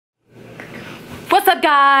What's up,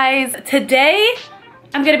 guys? Today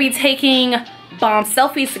I'm gonna be taking bomb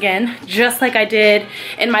selfies again, just like I did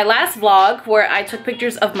in my last vlog where I took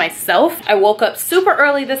pictures of myself. I woke up super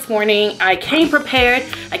early this morning. I came prepared.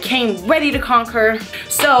 I came ready to conquer.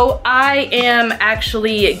 So I am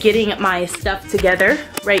actually getting my stuff together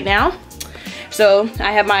right now. So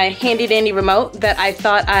I have my handy dandy remote that I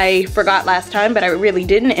thought I forgot last time, but I really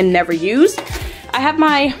didn't and never used. I have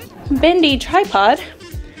my bendy tripod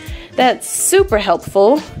that's super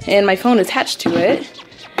helpful and my phone attached to it.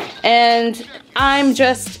 And I'm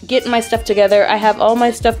just getting my stuff together. I have all my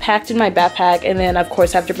stuff packed in my backpack, and then of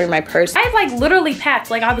course I have to bring my purse. I have like literally packed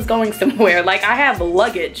like I was going somewhere. Like I have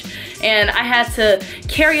luggage and I had to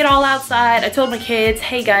carry it all outside. I told my kids,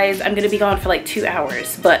 hey guys, I'm gonna be gone for like 2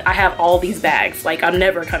 hours, but I have all these bags. Like I'm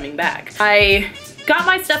never coming back. I got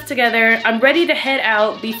my stuff together. I'm ready to head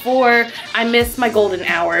out before I miss my golden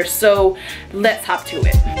hour. So let's hop to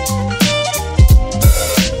it.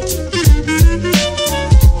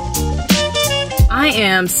 I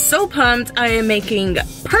am so pumped. I am making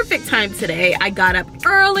perfect time today. I got up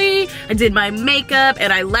early, I did my makeup,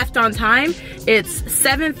 and I left on time. It's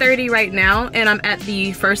 7:30 right now, and I'm at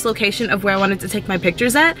the first location of where I wanted to take my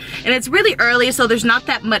pictures at. And it's really early, so there's not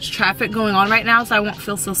that much traffic going on right now, so I won't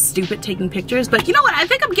feel so stupid taking pictures. But you know what? I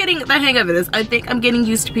think I'm getting the hang of this. I think I'm getting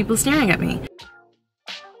used to people staring at me.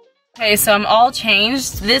 Okay, so I'm all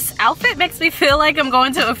changed. This outfit makes me feel like I'm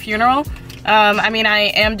going to a funeral. I mean, I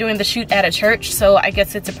am doing the shoot at a church, so I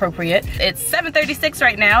guess it's appropriate. It's 7:36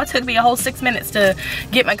 right now. It took me a whole 6 minutes to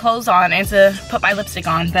get my clothes on and to put my lipstick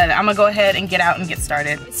on, but I'm gonna go ahead and get out and get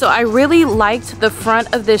started. So I really liked the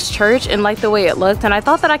front of this church and liked the way it looked, and I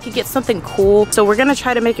thought that I could get something cool. So we're gonna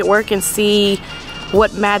try to make it work and see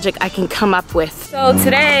what magic I can come up with. So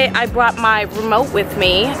today I brought my remote with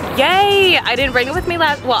me. Yay! I didn't bring it with me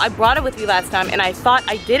well, I brought it with me last time and I thought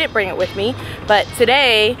I didn't bring it with me, but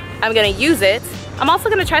today I'm gonna use it. I'm also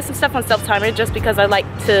gonna try some stuff on self-timer just because I like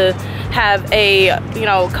to have a, you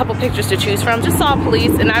know, couple pictures to choose from. Just saw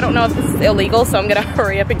police and I don't know if this is illegal, so I'm gonna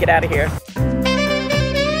hurry up and get out of here.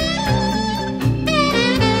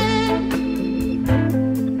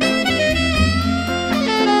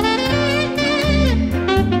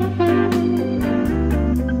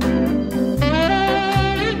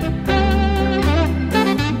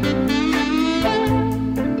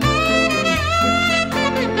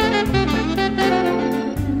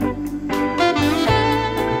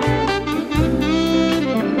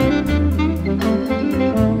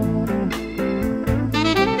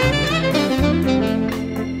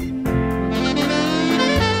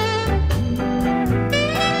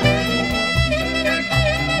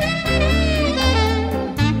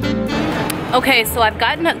 Okay, so I've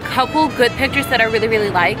gotten a couple good pictures that I really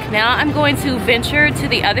like. Now I'm going to venture to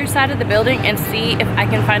the other side of the building and see if I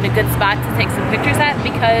can find a good spot to take some pictures at,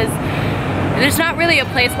 because there's not really a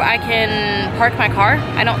place where I can park my car,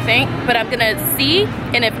 I don't think, but I'm gonna see,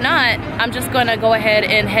 and if not, I'm just gonna go ahead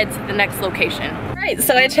and head to the next location. All right,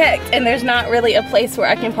 so I checked, and there's not really a place where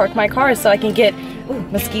I can park my car so I can get, ooh,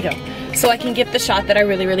 mosquito, so I can get the shot that I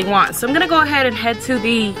really want. So I'm gonna go ahead and head to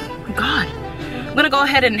the, oh my God. I'm gonna go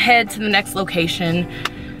ahead and head to the next location.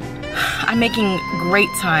 I'm making great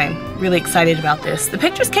time, really excited about this. The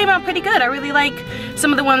pictures came out pretty good. I really like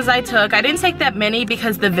some of the ones I took. I didn't take that many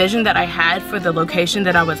because the vision that I had for the location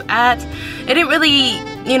that I was at, it didn't really,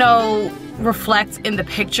 you know, reflect in the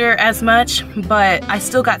picture as much, but I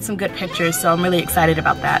still got some good pictures, so I'm really excited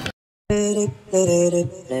about that.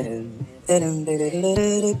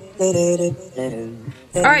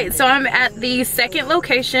 Alright, so I'm at the second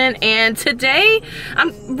location, and today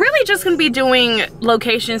I'm really just going to be doing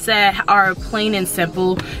locations that are plain and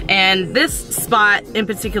simple, and this spot in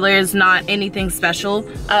particular is not anything special.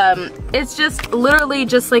 It's just literally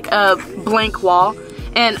just like a blank wall,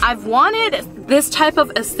 and I've wanted this type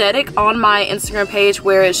of aesthetic on my Instagram page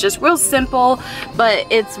where it's just real simple, but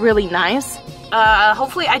it's really nice.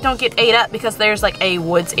 Hopefully I don't get ate up because there's like a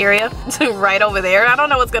woods area right over there. I don't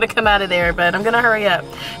know what's gonna come out of there, but I'm gonna hurry up.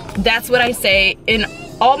 That's what I say in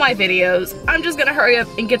all my videos. I'm just gonna hurry up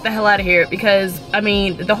and get the hell out of here because, I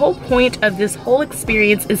mean, the whole point of this whole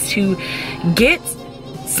experience is to get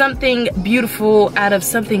something beautiful out of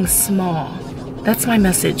something small. That's my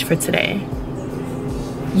message for today.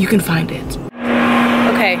 You can find it.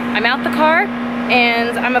 Okay, I'm out the car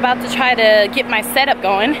and I'm about to try to get my setup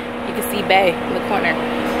going. You can see Bay in the corner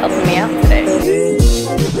helping me out today.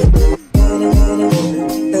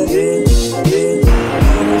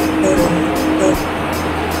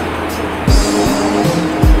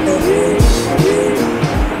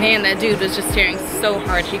 Man, that dude was just staring so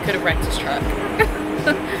hard he could have wrecked his truck.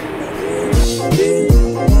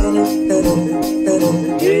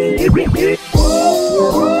 Okay,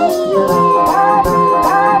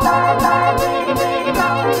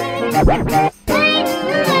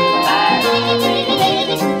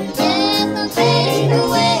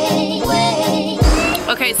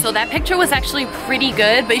 so that picture was actually pretty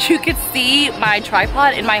good, but you could see my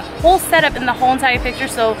tripod and my whole setup in the whole entire picture,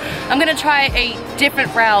 so I'm gonna try a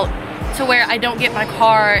different route to where I don't get my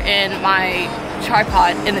car and my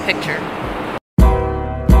tripod in the picture.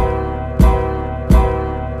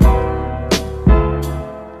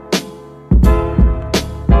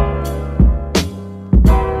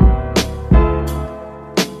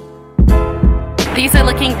 These are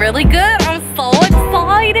looking really good. I'm so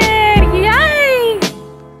excited. Yay!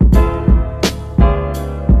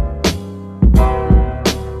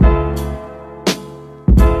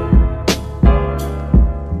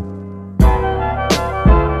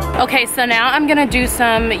 Okay, so now I'm gonna do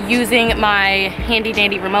some using my handy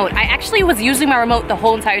dandy remote. I actually was using my remote the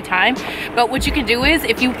whole entire time, but what you can do is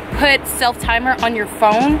if you put self-timer on your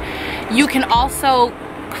phone, you can also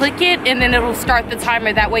click it and then it'll start the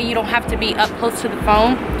timer. That way you don't have to be up close to the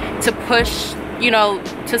phone to push, you know,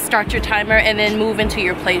 to start your timer and then move into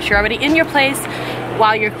your place. You're already in your place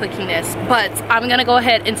while you're clicking this. But I'm gonna go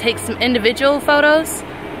ahead and take some individual photos,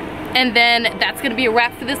 and then that's gonna be a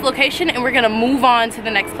wrap for this location, and we're gonna move on to the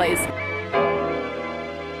next place.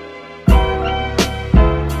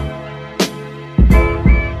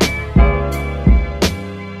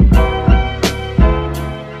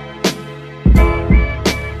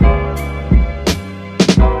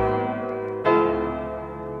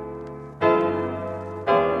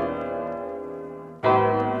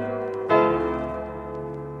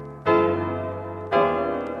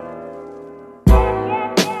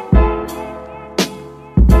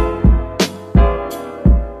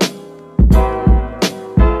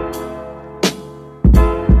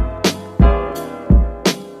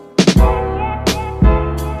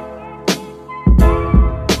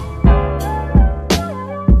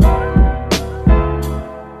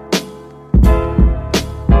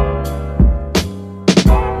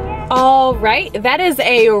 Right, that is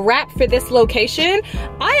a wrap for this location.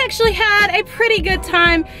 I actually had a pretty good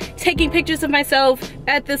time taking pictures of myself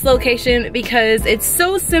at this location because it's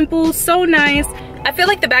so simple, so nice. I feel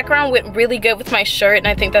like the background went really good with my shirt, and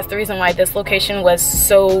I think that's the reason why this location was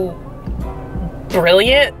so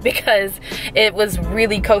brilliant, because it was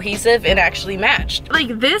really cohesive and actually matched.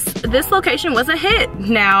 Like this location was a hit.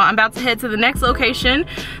 Now I'm about to head to the next location,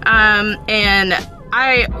 and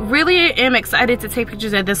I really am excited to take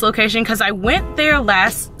pictures at this location because I went there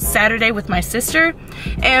last Saturday with my sister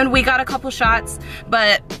and we got a couple shots,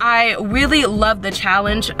 but I really love the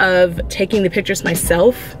challenge of taking the pictures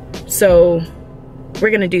myself, so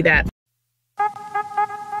we're gonna do that.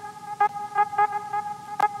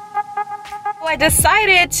 I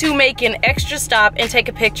decided to make an extra stop and take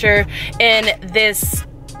a picture in this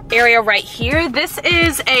area right here. This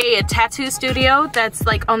is a tattoo studio that's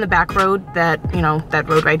like on the back road, that, you know, that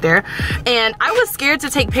road right there. And I was scared to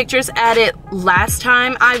take pictures at it last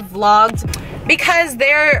time I vlogged because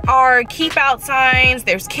there are keep out signs,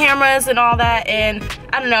 there's cameras and all that, and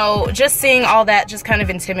I don't know, just seeing all that just kind of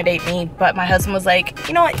intimidate me. But my husband was like,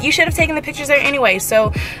 you know what, you should have taken the pictures there anyway.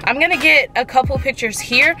 So I'm gonna get a couple pictures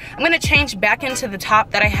here. I'm gonna change back into the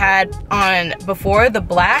top that I had on before, the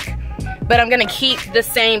black, but I'm gonna keep the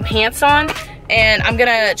same pants on, and I'm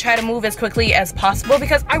gonna try to move as quickly as possible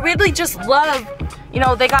because I really just love, you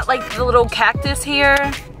know, they got like the little cactus here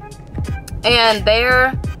and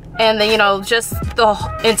there, and then, you know, just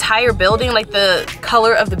the entire building, like the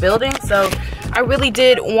color of the building. So I really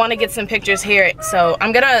did want to get some pictures here, so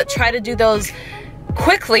I'm gonna try to do those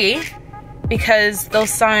quickly because those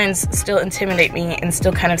signs still intimidate me and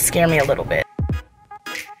still kind of scare me a little bit.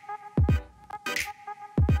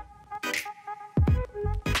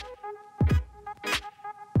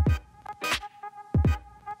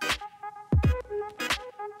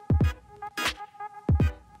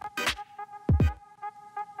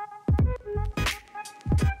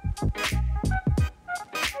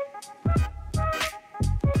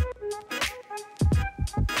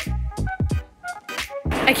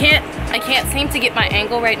 I can't seem to get my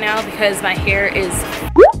angle right now because my hair is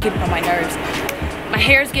getting on my nerves. My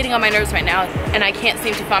hair is getting on my nerves right now and I can't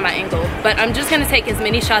seem to find my angle. But I'm just gonna take as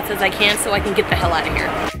many shots as I can so I can get the hell out of here.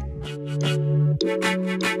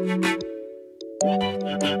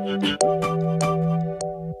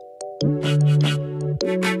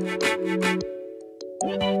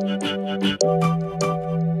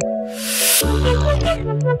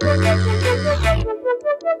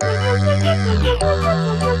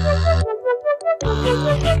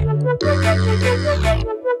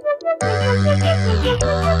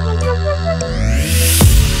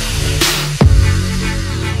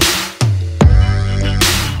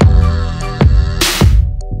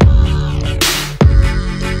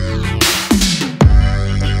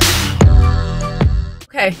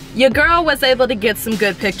 Okay, your girl was able to get some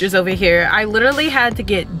good pictures over here. I literally had to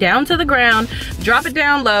get down to the ground, drop it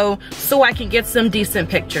down low, so I can get some decent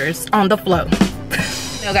pictures on the flow.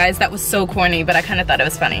 No guys, that was so corny, but I kind of thought it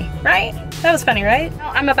was funny, right? That was funny, right?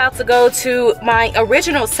 I'm about to go to my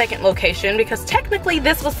original second location because technically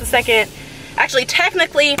this was the second, actually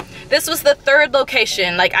technically this was the third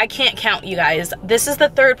location. Like, I can't count, you guys. This is the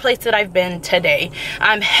third place that I've been today.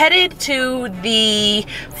 I'm headed to the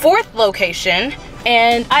fourth location,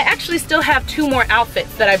 and I actually still have 2 more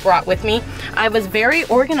outfits that I brought with me. I was very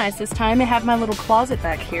organized this time. I have my little closet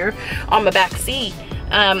back here on my back seat.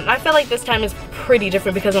 I feel like this time is pretty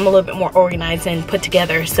different because I'm a little bit more organized and put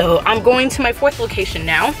together. So I'm going to my fourth location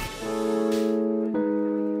now.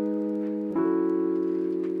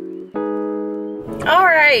 All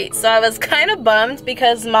right, so I was kind of bummed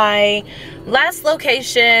because my last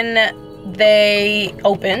location, they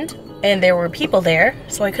opened and there were people there,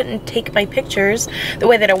 so I couldn't take my pictures the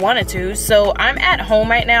way that I wanted to. So I'm at home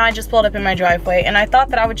right now. I just pulled up in my driveway, and I thought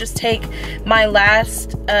that I would just take my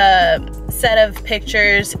last set of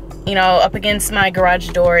pictures, you know, up against my garage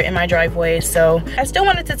door in my driveway. So I still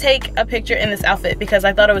wanted to take a picture in this outfit because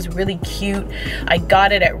I thought it was really cute. I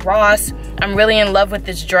got it at Ross. I'm really in love with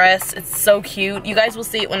this dress. It's so cute. You guys will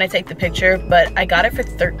see it when I take the picture, but I got it for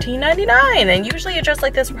 $13.99, and usually a dress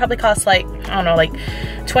like this would probably cost like, I don't know, like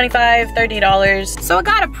 $25, $30. So I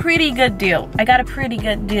got a pretty good deal. I got a pretty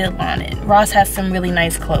good deal on it. Ross has some really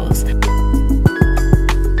nice clothes.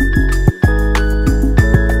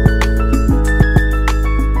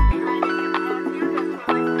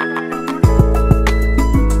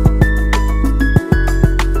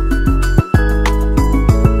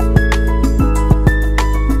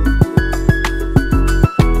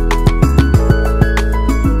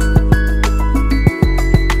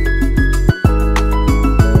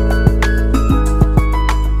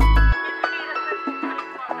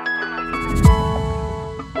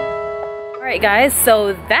 Alright guys,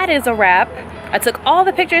 so that is a wrap. I took all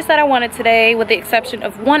the pictures that I wanted today with the exception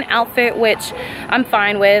of one outfit, which I'm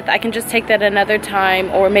fine with. I can just take that another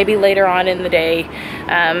time or maybe later on in the day.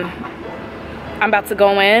 I'm about to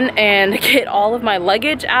go in and get all of my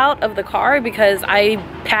luggage out of the car because I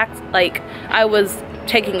packed like I was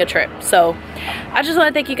taking a trip. So I just want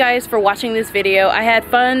to thank you guys for watching this video. I had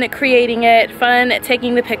fun creating it, fun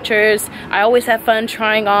taking the pictures. I always have fun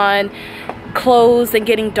trying on clothes and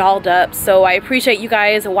getting dolled up, so I appreciate you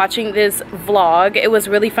guys watching this vlog. It was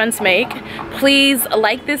really fun to make. Please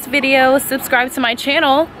like this video, subscribe to my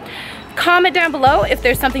channel, comment down below if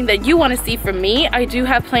there's something that you want to see from me. I do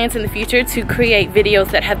have plans in the future to create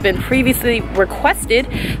videos that have been previously requested,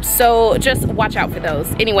 so just watch out for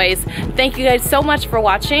those. Anyways, thank you guys so much for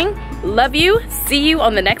watching. Love you. See you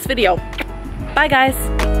on the next video. Bye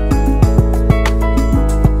guys.